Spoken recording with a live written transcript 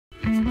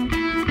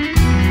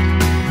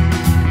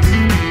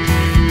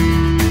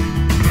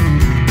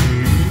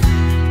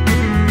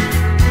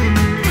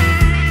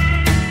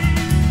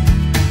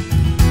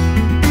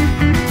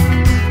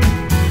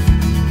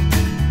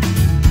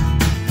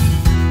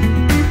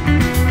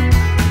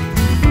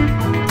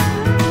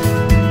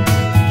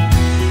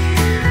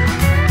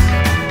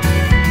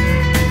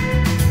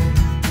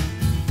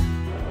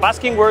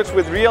Basking works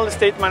with real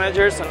estate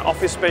managers and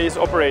office space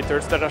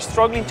operators that are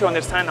struggling to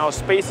understand how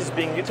space is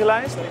being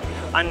utilized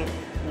and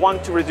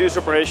want to reduce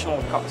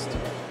operational cost.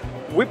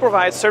 We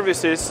provide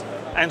services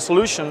and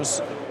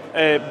solutions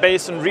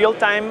based on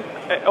real-time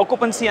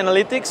occupancy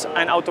analytics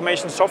and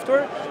automation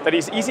software that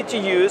is easy to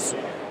use,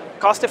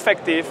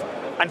 cost-effective,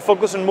 and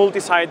focus on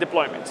multi-site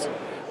deployments.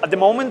 At the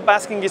moment,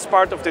 Basking is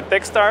part of the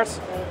Techstars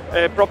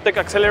PropTech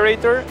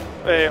Accelerator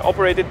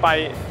operated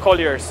by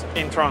Colliers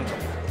in Toronto.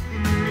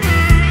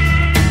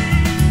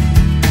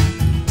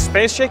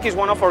 SpaceCheck is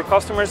one of our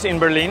customers in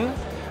Berlin,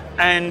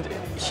 and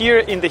here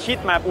in the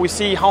heat map we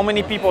see how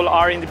many people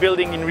are in the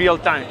building in real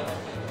time.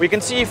 We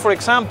can see, for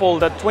example,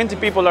 that 20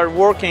 people are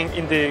working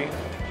in the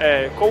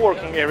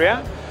co-working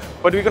area,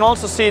 but we can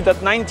also see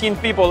that 19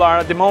 people are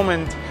at the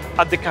moment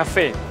at the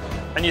cafe.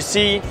 And you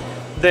see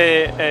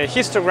the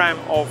histogram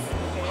of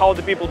how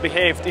the people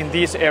behaved in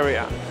this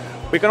area.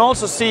 We can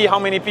also see how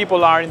many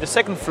people are in the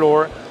second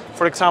floor,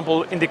 for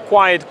example, in the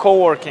quiet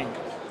co-working.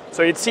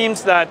 So it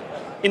seems that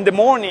in the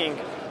morning,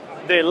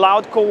 the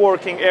loud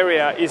co-working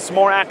area is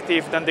more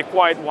active than the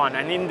quiet one.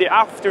 And in the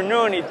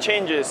afternoon, it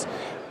changes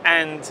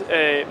and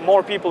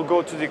more people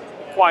go to the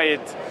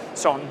quiet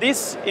zone.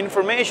 This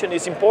information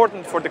is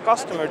important for the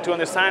customer to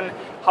understand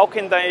how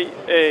can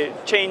they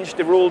change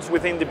the rules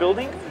within the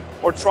building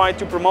or try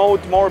to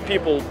promote more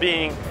people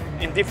being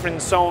in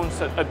different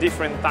zones at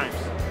different times.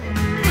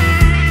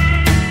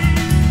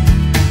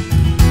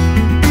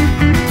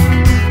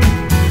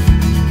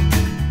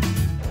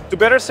 To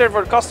better serve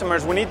our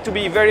customers, we need to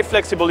be very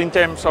flexible in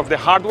terms of the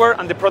hardware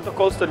and the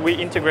protocols that we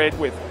integrate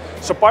with.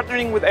 So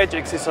partnering with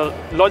EdgeX is a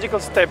logical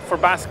step for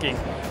Basking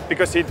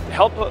because it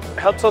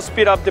helps us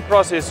speed up the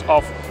process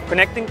of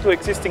connecting to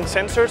existing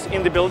sensors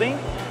in the building,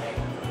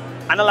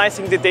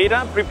 analyzing the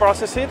data,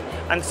 pre-process it,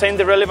 and send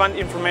the relevant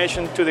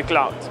information to the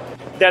cloud.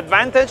 The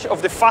advantage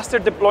of the faster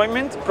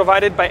deployment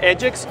provided by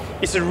EdgeX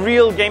is a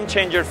real game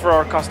changer for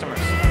our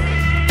customers.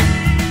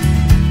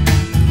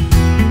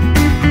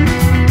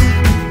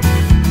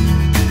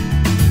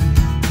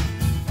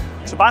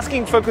 So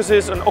Basking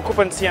focuses on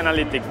occupancy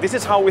analytics. This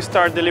is how we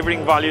start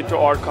delivering value to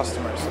our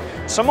customers.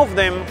 Some of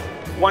them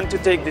want to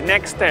take the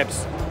next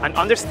steps and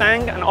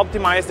understand and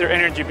optimize their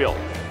energy bill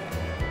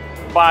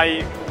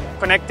by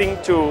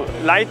connecting to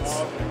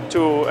lights,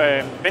 to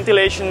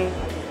ventilation,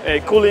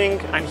 cooling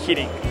and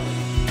heating.